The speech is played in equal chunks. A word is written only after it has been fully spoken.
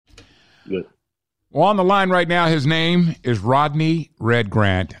Good. Well, on the line right now, his name is Rodney Red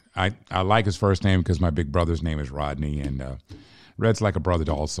Grant. I like his first name because my big brother's name is Rodney, and Red's like a brother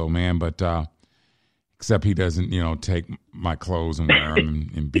also, man. But except he doesn't, take my clothes and wear them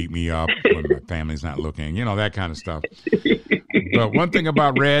and beat me up when my family's not looking, that kind of stuff. But one thing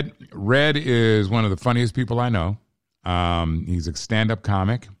about Red is one of the funniest people I know. He's a stand-up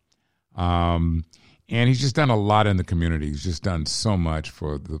comic, and he's just done a lot in the community. He's just done so much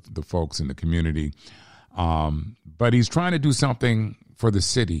for the folks in the community. But he's trying to do something for the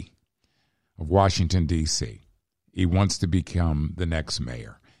city of Washington, D.C. He wants to become the next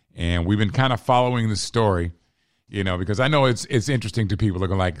mayor. And we've been kind of following the story, because I know it's interesting to people. They're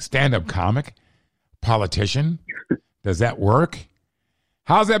going like, stand-up comic, politician, does that work?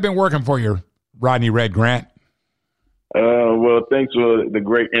 How's that been working for you, Rodney Red Grant? Well, thanks for the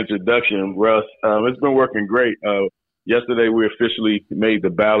great introduction, Russ. It's been working great. Yesterday, we officially made the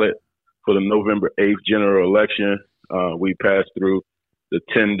ballot for the November 8th general election. We passed through the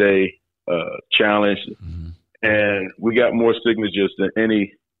 10-day challenge, and we got more signatures than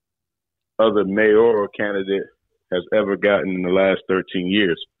any other mayoral candidate has ever gotten in the last 13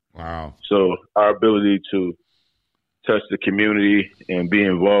 years. Wow. So our ability to touch the community and be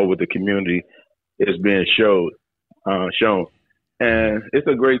involved with the community is being shown. And it's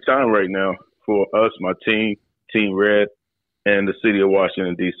a great time right now for us, my team, Team Red, and the city of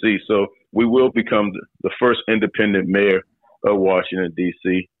Washington, D.C. So we will become the first independent mayor of Washington,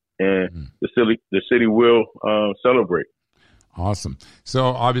 D.C., and the city will celebrate. Awesome. So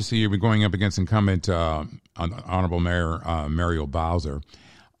obviously you've been going up against incumbent Honorable Mayor Muriel Bowser.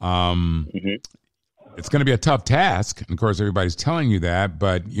 It's going to be a tough task. And of course, everybody's telling you that,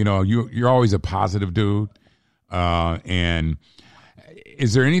 but you're always a positive dude. And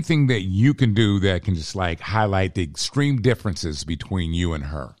is there anything that you can do that can just like highlight the extreme differences between you and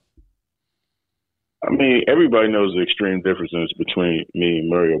her? I mean, everybody knows the extreme differences between me and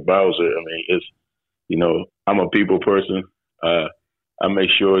Muriel Bowser. I mean, it's, I'm a people person. I make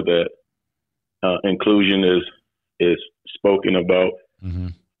sure that inclusion is spoken about,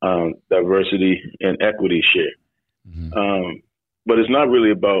 diversity and equity share. But it's not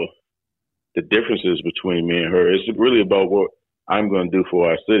really about the differences between me and her. It's really about what I'm going to do for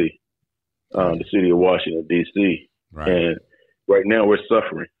our city, the city of Washington, D.C. Right. And right now we're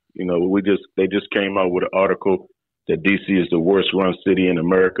suffering. They just came out with an article that D.C. is the worst run city in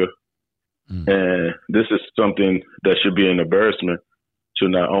America. And this is something that should be an embarrassment to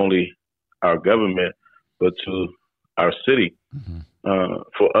not only our government, but to our city.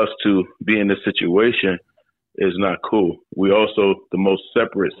 For us to be in this situation is not cool. We also the most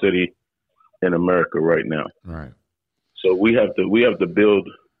separate city in America right now. Right. So we have to build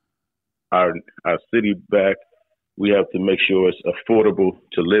our city back. We have to make sure it's affordable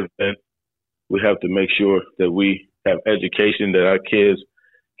to live in. We have to make sure that we have education that our kids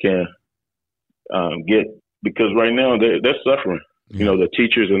can get, because right now they're suffering. The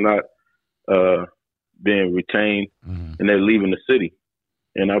teachers are not being retained, and they're leaving the city,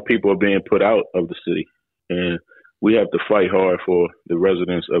 and our people are being put out of the city. And we have to fight hard for the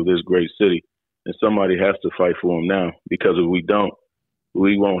residents of this great city, and somebody has to fight for them now, because if we don't,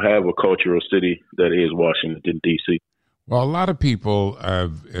 we won't have a cultural city that is Washington, D.C. Well, a lot of people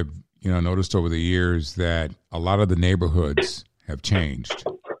have noticed over the years that a lot of the neighborhoods have changed.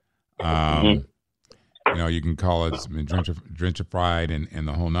 You can call it gentrified and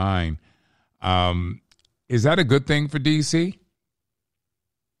the whole nine. Is that a good thing for D.C.?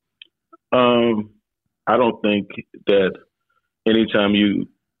 I don't think that anytime you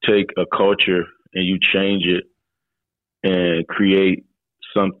take a culture and you change it and create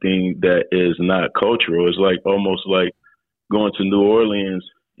something that is not cultural, it's like almost like going to New Orleans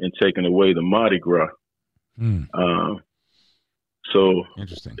and taking away the Mardi Gras. So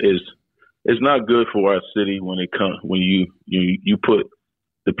interesting. It's not good for our city when you put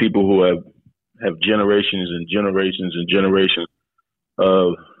the people who have generations and generations and generations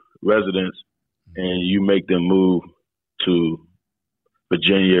of residents, and you make them move to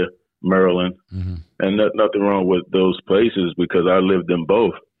Virginia, Maryland, and nothing wrong with those places, because I lived in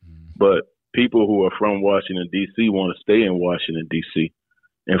both. But people who are from Washington, D.C. want to stay in Washington, D.C.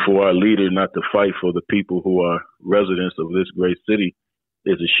 And for our leader not to fight for the people who are residents of this great city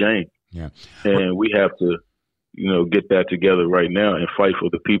is a shame. Yeah. And we have to, get that together right now and fight for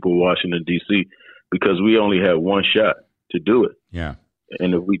the people of Washington, D.C., because we only have one shot to do it. Yeah.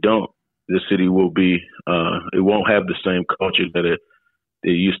 And if we don't, the city will be, it won't have the same culture that it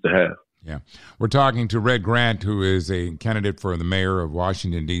used to have. Yeah. We're talking to Red Grant, who is a candidate for the mayor of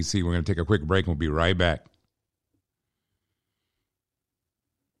Washington, D.C. We're going to take a quick break and we'll be right back.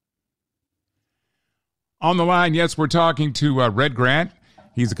 On the line, yes, we're talking to Red Grant.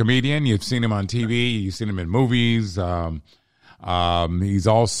 He's a comedian. You've seen him on TV. You've seen him in movies. He's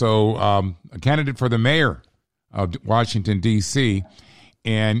also a candidate for the mayor of Washington, D.C.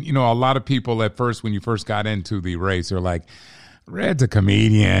 And, you know, a lot of people at first, when you first got into the race, are like, Red's a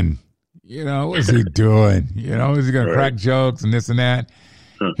comedian. You know, what's he doing? You know, is he going to crack jokes and this and that?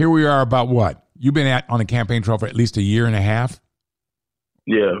 Here we are about what? You've been on the campaign trail for at least a year and a half?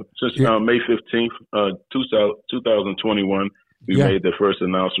 Yeah, since May 15th, 2021, we made the first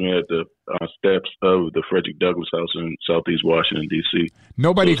announcement at the steps of the Frederick Douglass House in Southeast Washington, D.C.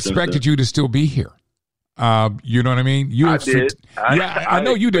 Nobody expected you to still be here. You know what I mean? I did. I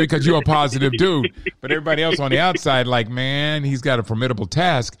know you did because you're a positive dude. But everybody else on the outside, like, man, he's got a formidable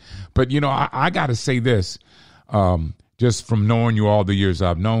task. But, you know, I got to say this, just from knowing you all the years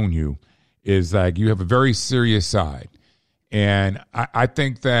I've known you, is like you have a very serious side. And I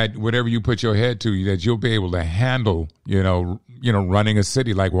think that whatever you put your head to, that you'll be able to handle, you know, running a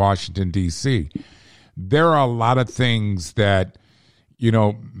city like Washington, D.C. There are a lot of things that, you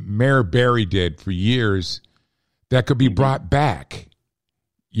know, Mayor Berry did for years that could be brought back,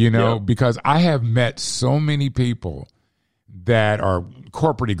 you know, because I have met so many people that are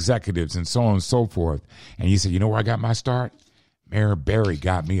corporate executives and so on and so forth. And you say, you know where I got my start? Mayor Berry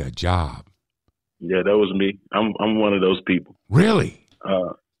got me a job. Yeah, that was me. I'm one of those people. Really?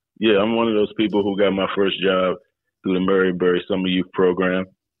 Yeah, I'm one of those people who got my first job through the Mary Berry Summer Youth Program.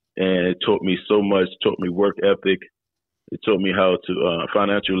 And it taught me so much, taught me work ethic. It taught me how to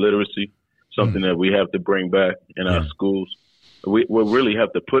financial literacy, something that we have to bring back in our schools. We really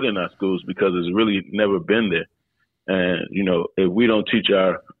have to put in our schools because it's really never been there. And, you know, if we don't teach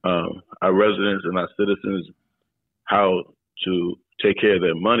our residents and our citizens how to take care of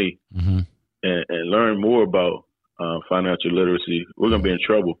their money, and learn more about financial literacy, we're going to be in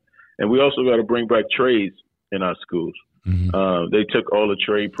trouble. And we also got to bring back trades in our schools. They took all the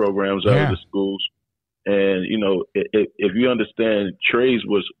trade programs out of the schools. And, you know, if you understand, trades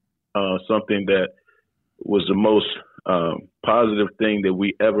was something that was the most positive thing that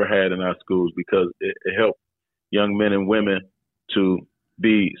we ever had in our schools because it helped young men and women to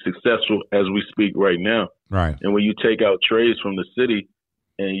be successful as we speak right now. Right. And when you take out trades from the city,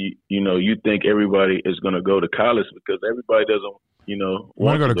 and you think everybody is going to go to college because everybody doesn't,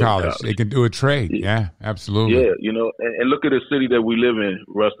 want to go to college. They can do a trade. Yeah, absolutely. Yeah, and look at the city that we live in,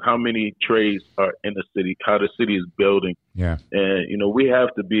 Russ. How many trades are in the city? How the city is building. Yeah, and we have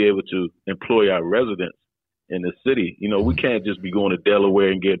to be able to employ our residents in the city. We can't just be going to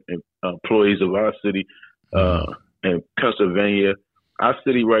Delaware and get employees of our city and Pennsylvania. Our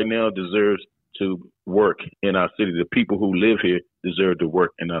city right now deserves to work in our city. The people who live here deserve to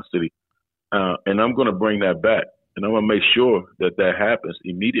work in our city. And I'm going to bring that back. And I'm going to make sure that happens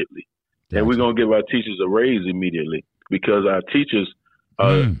immediately. Gotcha. And we're going to give our teachers a raise immediately because our teachers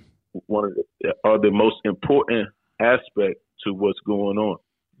are are the most important aspect to what's going on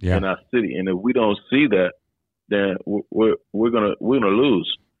in our city. And if we don't see that, then we're gonna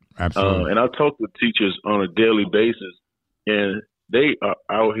lose. Absolutely. And I talk to teachers on a daily basis, and they are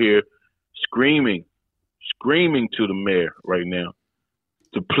out here screaming to the mayor right now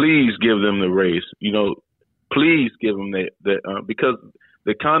to please give them the raise. Please give them that because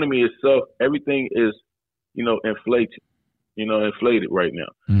the economy itself, everything is, inflated right now.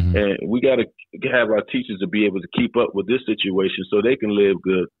 And we got to have our teachers to be able to keep up with this situation so they can live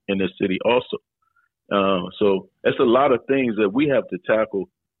good in the city also. So it's a lot of things that we have to tackle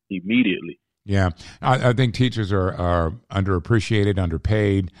immediately. Yeah, I think teachers are underappreciated,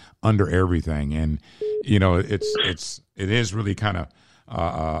 underpaid, under everything, and it is really kind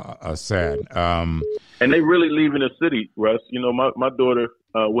of sad. And they really leaving the city, Russ. My daughter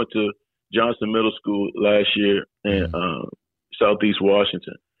went to Johnson Middle School last year in Southeast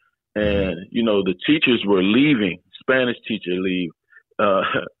Washington, and the teachers were leaving. Spanish teachers leave,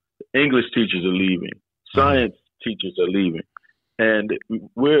 English teachers are leaving, science teachers are leaving. And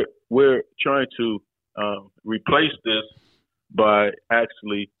we're trying to replace this by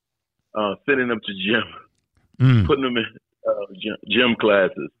actually sending them to gym, putting them in gym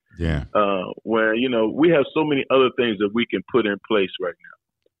classes. Yeah. Where we have so many other things that we can put in place right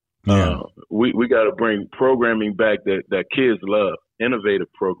now. We got to bring programming back that kids love,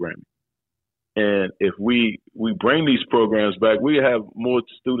 innovative programming. And if we bring these programs back, we have more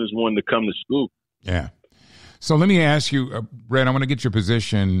students wanting to come to school. Yeah. So let me ask you, Red, I want to get your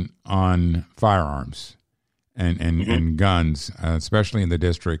position on firearms and guns, especially in the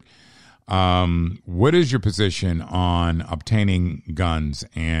district. What is your position on obtaining guns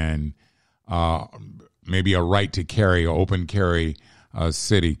and maybe a right to carry, open carry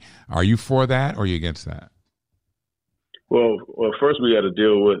city. Are you for that or are you against that? Well, first we got to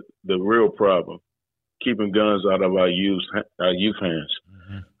deal with the real problem: keeping guns out of our youth hands.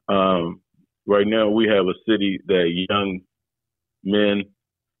 Mm-hmm. Right now, we have a city that young men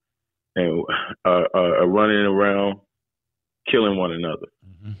and are running around killing one another.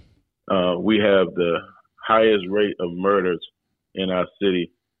 Mm-hmm. We have the highest rate of murders in our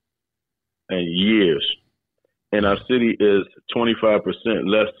city in years. And our city is 25%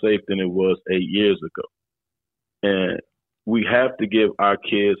 less safe than it was 8 years ago. And we have to give our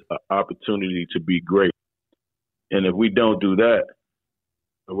kids an opportunity to be great. And if we don't do that,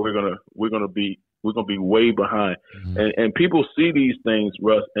 we're gonna be way behind. Mm-hmm. And people see these things,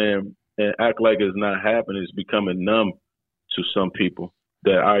 Russ, and act like it's not happening. It's becoming numb to some people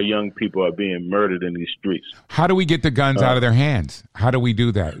that our young people are being murdered in these streets. How do we get the guns out of their hands? How do we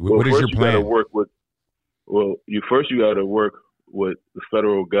do that? What is your plan? You got to work with the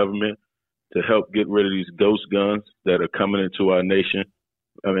federal government to help get rid of these ghost guns that are coming into our nation,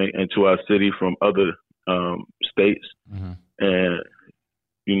 into our city from other states. Mm-hmm. And,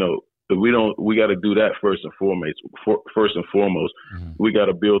 we got to do that first and foremost. Mm-hmm. We got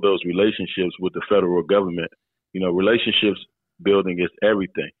to build those relationships with the federal government. Relationships building is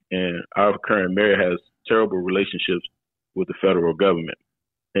everything. And our current mayor has terrible relationships with the federal government.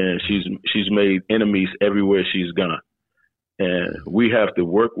 And she's made enemies everywhere she's gone. And we have to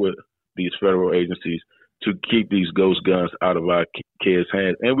work with these federal agencies to keep these ghost guns out of our kids'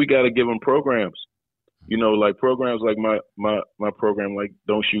 hands. And we got to give them programs, like programs like my program, like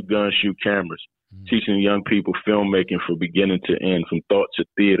Don't Shoot Guns, Shoot Cameras, teaching young people filmmaking from beginning to end, from thought to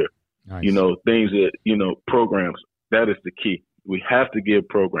theater. Nice. Things that, programs, that is the key. We have to give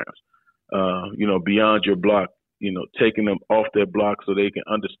programs, beyond your block, taking them off their block so they can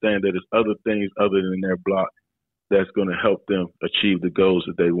understand that there's other things other than their block that's going to help them achieve the goals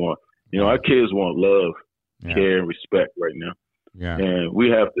that they want. Our kids want love, care, and respect right now. Yeah. And we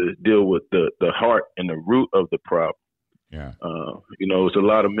have to deal with the heart and the root of the problem. Yeah. It's a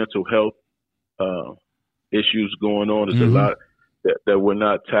lot of mental health issues going on. There's a lot that we're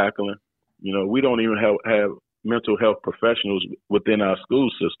not tackling. We don't even have mental health professionals within our school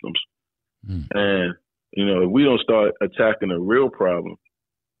systems. And, if we don't start attacking the real problem,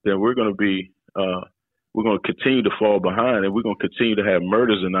 then we're going to continue to fall behind, and we're going to continue to have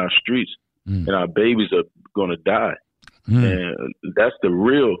murders in our streets, and our babies are going to die. And that's the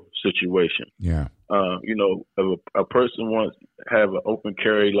real situation. Yeah. If a person wants to have an open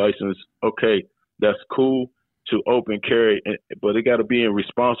carry license, okay, that's cool to open carry, but it got to be in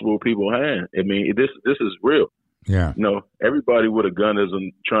responsible people's hands. I mean, this is real. Yeah. Everybody with a gun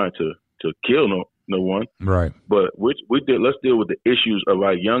isn't trying to kill no one. Right. But let's deal with the issues of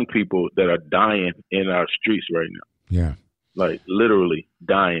our young people that are dying in our streets right now. Yeah. Like literally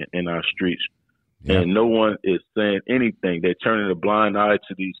dying in our streets. Yeah. And no one is saying anything. They're turning a blind eye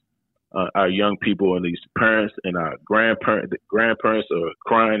to these our young people, and these parents and our grandparents. The grandparents are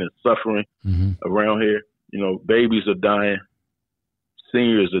crying and suffering around here. Babies are dying,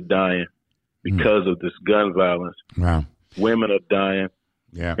 seniors are dying because of this gun violence. Wow. Women are dying.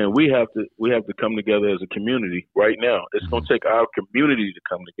 Yeah. And we have to come together as a community right now. It's going to take our community to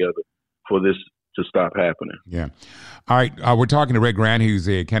come together for this to stop happening. Yeah. All right. We're talking to Red Grant. He's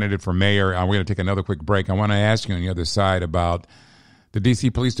a candidate for mayor. We're going to take another quick break. I want to ask you on the other side about the D.C.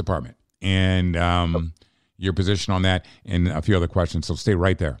 Police Department and your position on that and a few other questions. So stay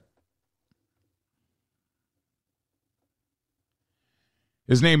right there.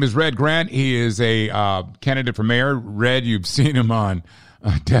 His name is Red Grant. He is a candidate for mayor. Red, you've seen him on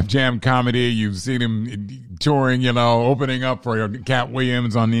Def Jam Comedy. You've seen him touring, opening up for Cat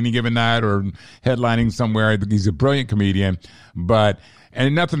Williams on any given night or headlining somewhere. He's a brilliant comedian,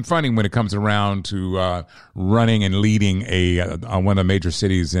 and nothing funny when it comes around to running and leading one of the major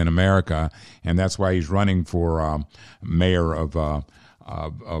cities in America, and that's why he's running for mayor of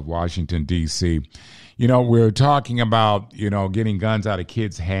Washington, D.C. We're talking about, getting guns out of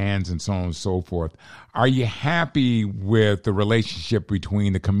kids' hands and so on and so forth. Are you happy with the relationship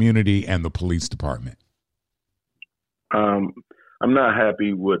between the community and the police department? I'm not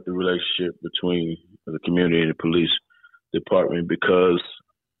happy with the relationship between the community and the police department because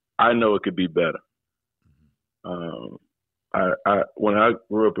I know it could be better. When I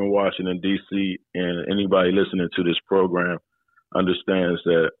grew up in Washington, D.C., and anybody listening to this program understands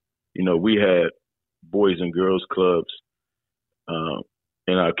that, we had Boys and Girls Clubs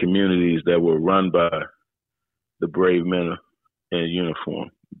in our communities that were run by the brave men in uniform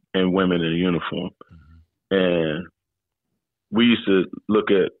and women in uniform. And we used to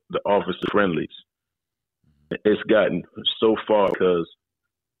look at the officer friendlies. it's gotten so far because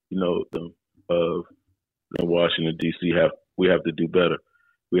of Washington D.C. we have to do better.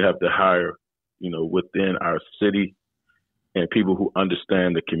 We have to hire within our city and people who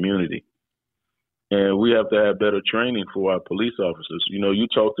understand the community. And we have to have better training for our police officers. You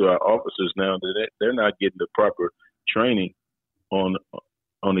talk to our officers now, they're not getting the proper training on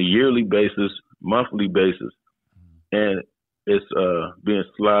a yearly basis, monthly basis. And it's being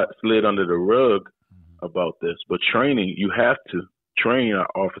slid under the rug about this. But training, you have to train our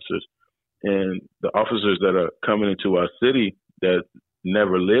officers. And the officers that are coming into our city that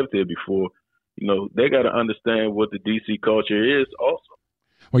never lived here before, they got to understand what the D.C. culture is also.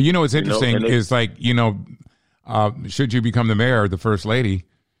 Well, it's interesting is like, should you become the mayor, the first lady,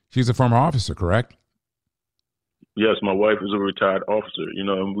 she's a former officer, correct? Yes, my wife is a retired officer,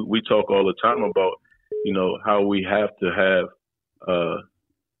 and we talk all the time about, how we have to have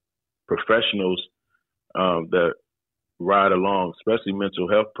professionals that ride along, especially mental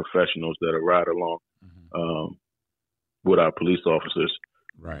health professionals that ride along with our police officers.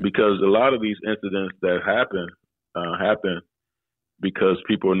 Right. Because a lot of these incidents that happen because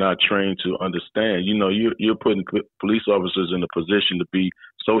people are not trained to understand. You're putting police officers in a position to be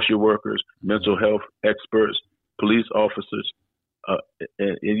social workers, mental health experts, police officers.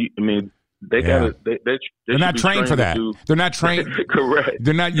 They gotta. They're not trained for that. They're not trained. Correct.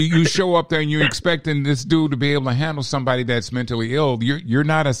 They're not. You show up there and you're expecting this dude to be able to handle somebody that's mentally ill. You're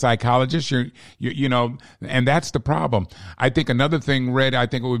not a psychologist. And that's the problem. I think another thing, Red, I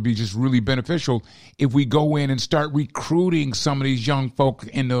think it would be just really beneficial if we go in and start recruiting some of these young folk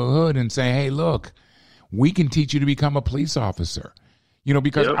in the hood and say, hey, look, we can teach you to become a police officer.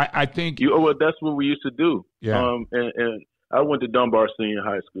 Because I think that's what we used to do. Yeah. And I went to Dunbar Senior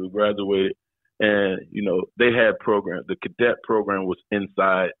High School, graduated, and, they had programs. The cadet program was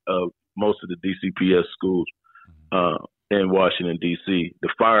inside of most of the DCPS schools in Washington, D.C. The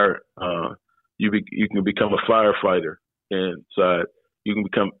fire, you can become a firefighter inside. You can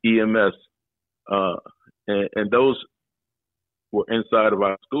become EMS, and those were inside of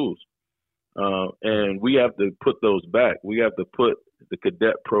our schools. And we have to put those back. We have to put the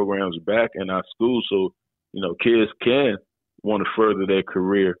cadet programs back in our schools so, kids can want to further their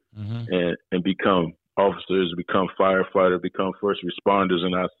career and become officers, become firefighters, become first responders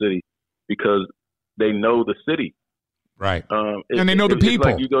in our city because they know the city. Right. And they know the people.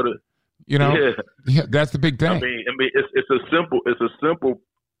 It's like you go to, yeah, that's the big thing. It's a simple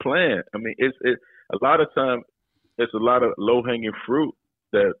plan. It's a lot of time, it's a lot of low hanging fruit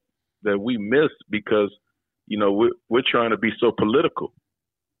that we miss because, we're trying to be so political.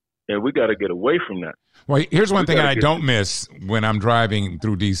 And we got to get away from that. Well, here's one thing I don't miss when I'm driving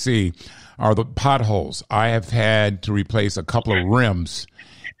through D.C. are the potholes. I have had to replace a couple of rims,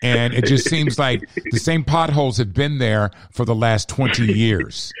 and it just seems like the same potholes have been there for the last 20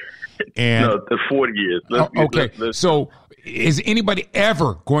 years. And no, the 40 years. So is anybody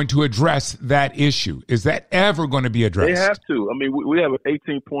ever going to address that issue? Is that ever going to be addressed? They have to. We have an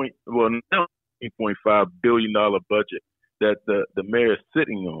 $18.5 billion budget that the mayor is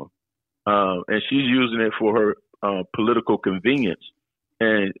sitting on. And she's using it for her political convenience.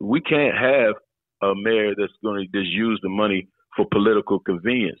 And we can't have a mayor that's going to just use the money for political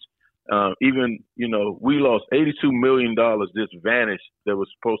convenience. We lost $82 million just vanished that was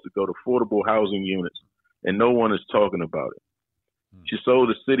supposed to go to affordable housing units, and no one is talking about it. She sold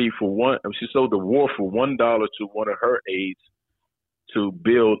the city she sold the wharf for $1 to one of her aides to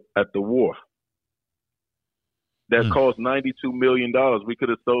build at the wharf. That cost $92 million. We could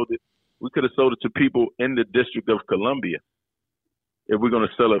have sold it. We could have sold it to people in the District of Columbia if we're going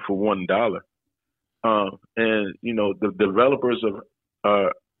to sell it for $1. And the developers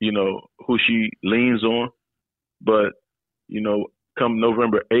are who she leans on. But come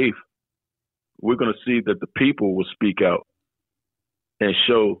November 8th, we're going to see that the people will speak out and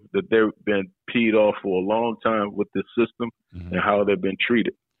show that they've been peed off for a long time with this system and how they've been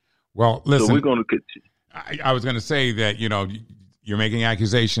treated. Well, listen. So we're going to continue. I was going to say that you're making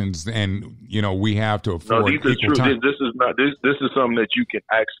accusations, and we have to afford. No, these are true. This is not. This is something that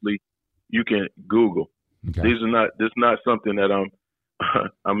you can Google. Okay. This is not something that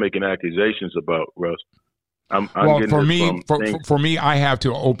I'm making accusations about, Russ. For me, I have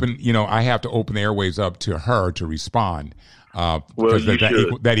to open. I have to open the airwaves up to her to respond. Because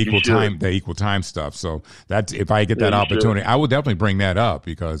that equal time stuff. So that's if I get that opportunity, I will definitely bring that up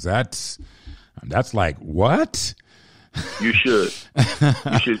because that's like what. You should.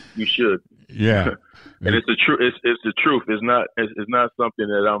 You should. Yeah. And it's the truth. It's the truth. It's not something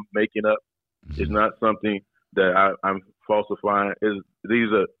that I'm making up. It's not something that I'm falsifying.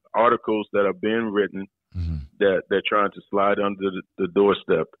 These are articles that are being written that they're trying to slide under the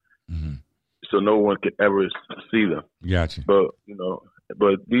doorstep, so no one could ever see them. Gotcha.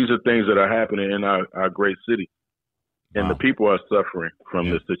 But these are things that are happening in our great city, and the people are suffering from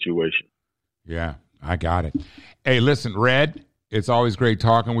this situation. Yeah, I got it. Hey, listen, Red, it's always great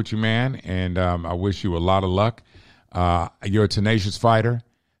talking with you, man, and I wish you a lot of luck. You're a tenacious fighter.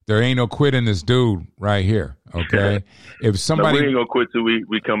 There ain't no quitting this dude right here, okay? If somebody... No, we ain't going to quit till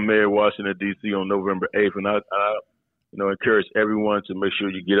we come mayor of Washington, D.C. on November 8th, and I encourage everyone to make sure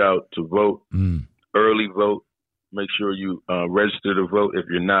you get out to vote, early vote. Make sure you register to vote if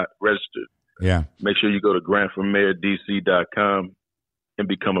you're not registered. Yeah. Make sure you go to grantformayordc.com and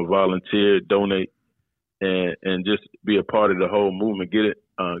become a volunteer, donate, and just be a part of the whole movement.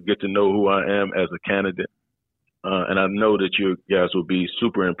 Get to know who I am as a candidate. And I know that you guys will be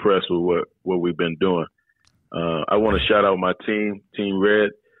super impressed with what we've been doing. I want to shout out my team, Team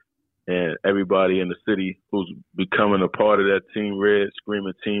Red, and everybody in the city who's becoming a part of that Team Red,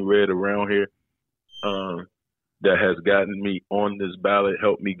 screaming Team Red around here, that has gotten me on this ballot,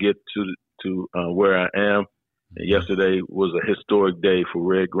 helped me get to where I am. And yesterday was a historic day for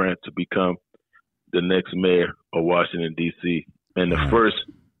Red Grant to become the next mayor of Washington, D.C., and the first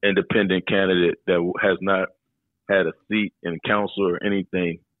independent candidate that has not had a seat in council or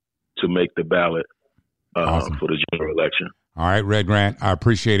anything to make the ballot for the general election. All right, Red Grant, I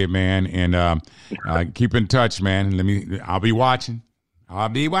appreciate it, man, and keep in touch, man. I'll be watching.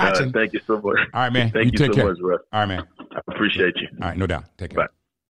 Thank you so much. All right, man. Thank you take so care. much, Russ. All right, man. I appreciate you. All right, no doubt. Take care. Bye.